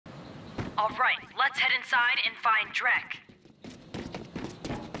Alright, let's head inside and find Drek.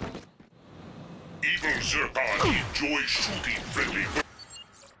 Evil Zircon enjoys shooting friendly.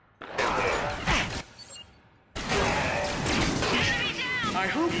 I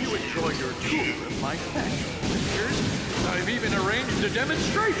hope you enjoy your tour of my factory, Richard. I've even arranged a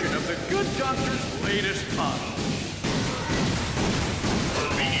demonstration of the good doctor's latest model.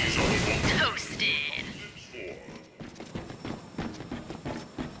 Toasted.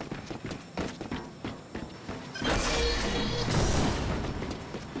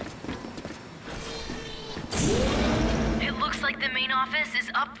 It looks like the main office is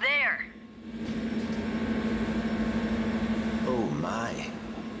up there. Oh my.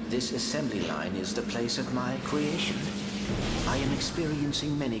 This assembly line is the place of my creation. I am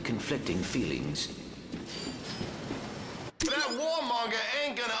experiencing many conflicting feelings. That warmonger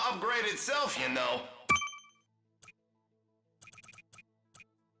ain't gonna upgrade itself, you know.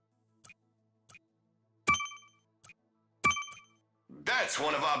 That's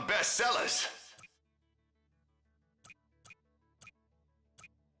one of our best sellers.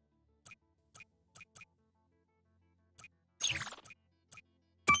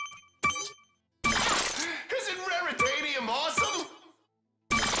 Isn't Raritanium awesome?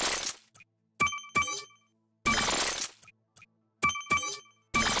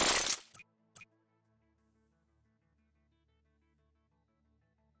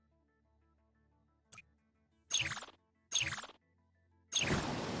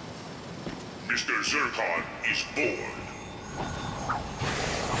 Mr. Zircon is bored.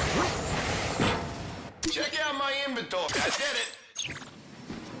 Check out my inventory. I did it.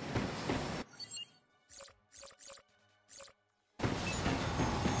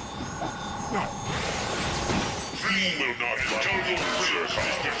 You will not jungle Zircon.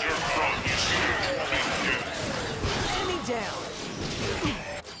 Mr. Zircon is here to bring death. Lay me down.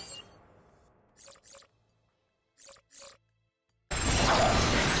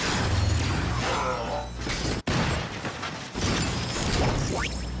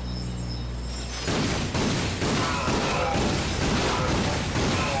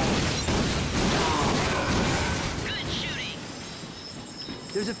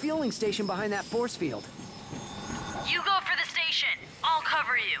 There's a fueling station behind that force field. You go for the station. I'll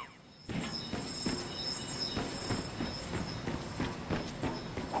cover you.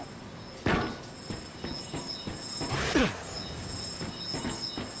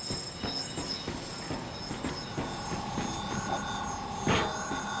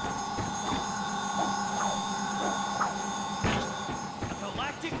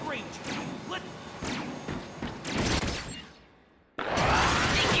 Galactic Ranger. What?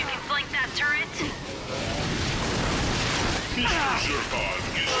 Think you can flank that turret? Mr. Zircon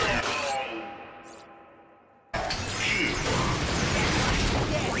is here.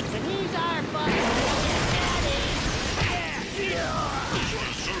 These are fun. Mr.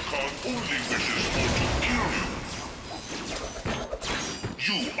 Zircon only wishes for to kill you.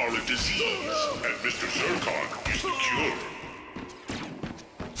 You are a disease, and Mr. Zircon is the cure.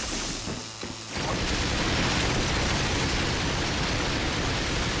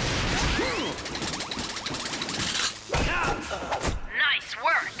 Nice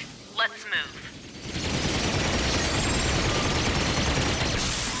work. Let's move.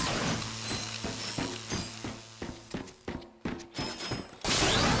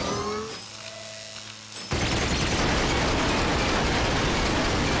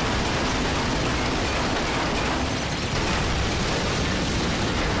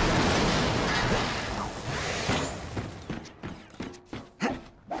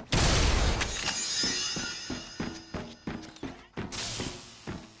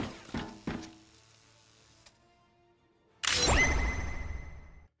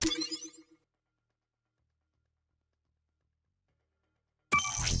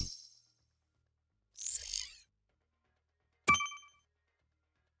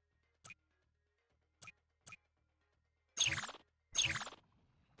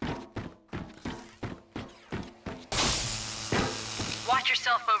 Watch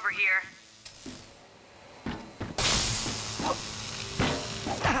yourself over here.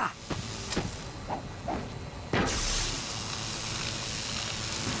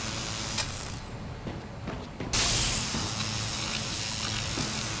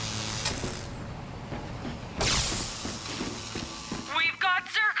 We've got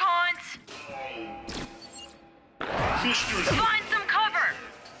Zircons! Mr. Find some cover!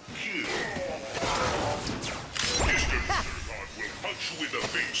 Here. Mr. Zircon will punch you in the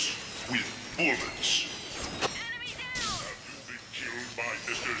face with bullets. Enemy down! Have you been killed by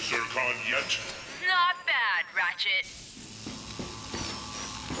Mr. Zircon yet? Not bad, Ratchet.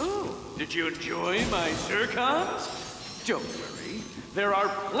 Ooh, Did you enjoy my zircons? Don't worry, there are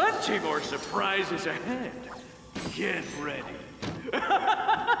plenty more surprises ahead. Get ready.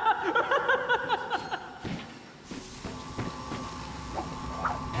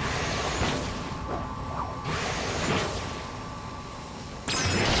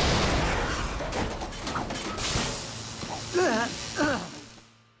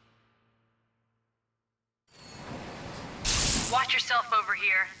 Watch yourself over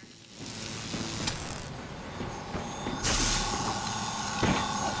here.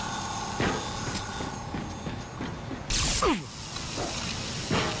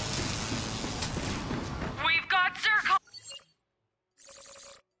 We've got zircons.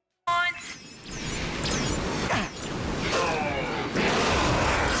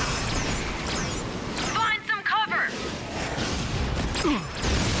 Find some cover.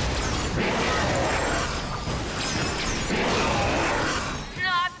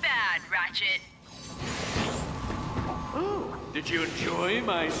 Not bad, Ratchet. Oh, did you enjoy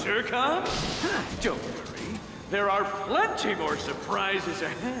my zircon? Don't worry, there are plenty more surprises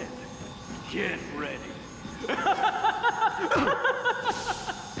ahead. Get ready.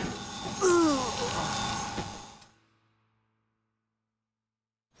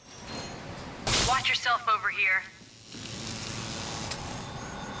 Watch yourself over here.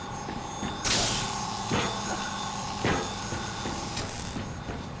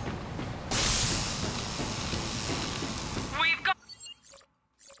 We've got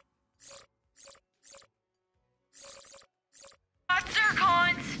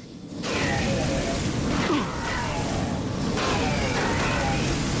zircons.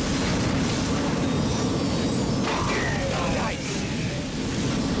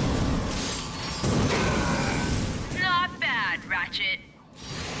 Not bad, Ratchet.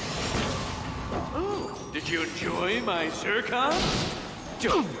 Oh, did you enjoy my zircon?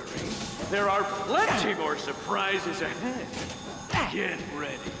 Don't worry, there are plenty more surprises ahead. Get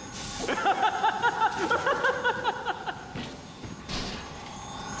ready.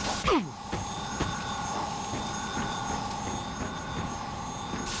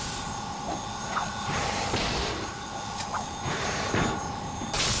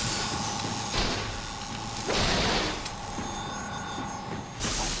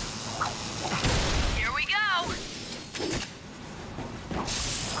 Here we go.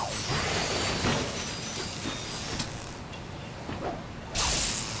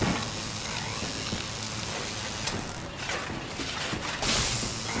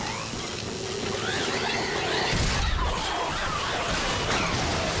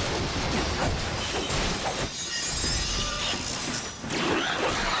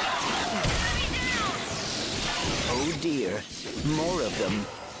 Oh dear, more of them.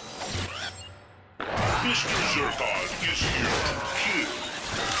 Mr. Zircon is here to kill.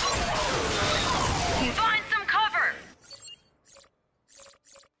 Find some cover.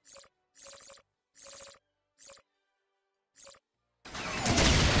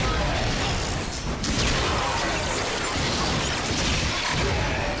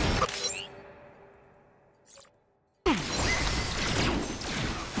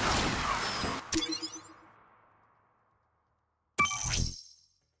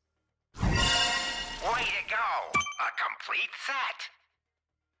 Way to go! A complete set!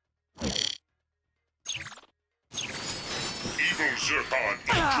 Evil Zircon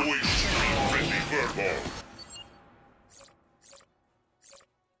enjoys street-friendly furball.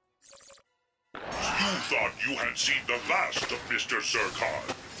 You thought you had seen the last of Mr. Zircon.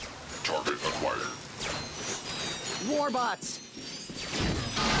 Target acquired. Warbots!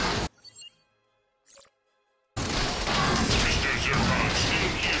 Mr. Zircon still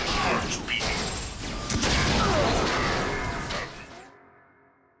hears hearts beating.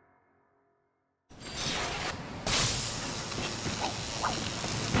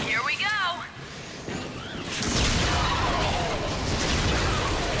 Here we go.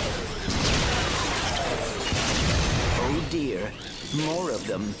 Oh dear, more of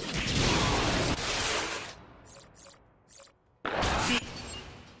them.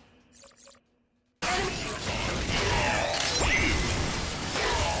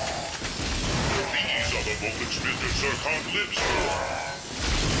 These are the moments Mr. Zircon lives for.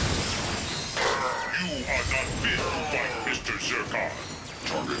 You are not fit to fight Mr. Zircon.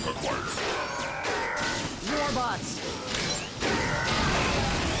 Target acquired. Warbots!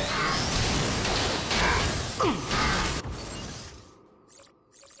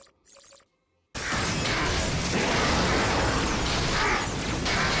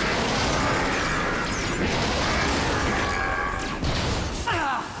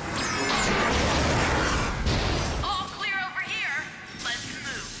 All clear over here. Let's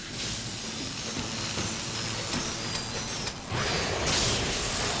move.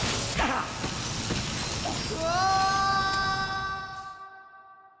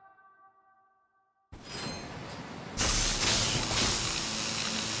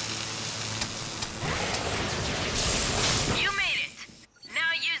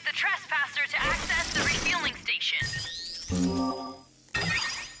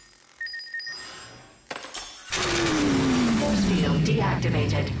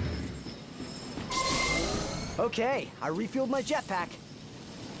 activated. Okay, I refilled my jetpack.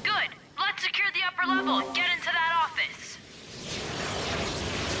 Good. Let's secure the upper level and get into that office.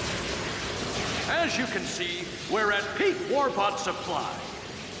 As you can see, we're at peak Warbot supply.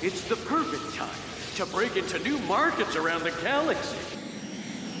 It's the perfect time to break into new markets around the galaxy.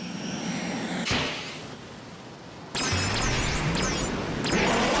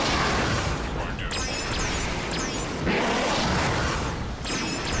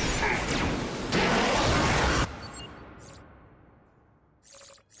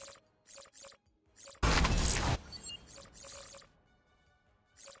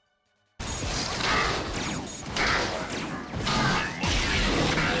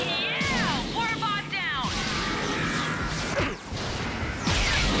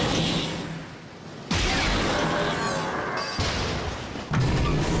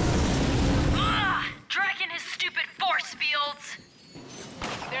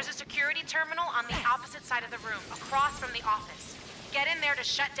 Terminal on the opposite side of the room, across from the office. Get in there to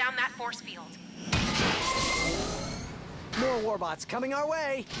shut down that force field. More warbots coming our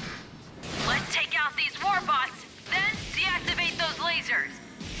way. Let's take out these warbots, then deactivate those lasers.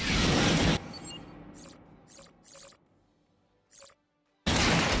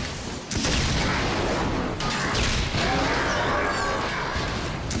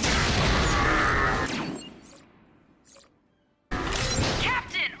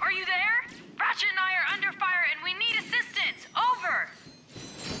 Captain, are you there? Ratchet and I are under fire and we need assistance. Over.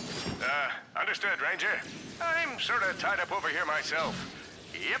 Understood, Ranger. I'm sort of tied up over here myself.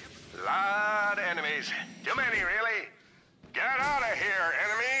 Yep, lot of enemies. Too many, really. Get out of here!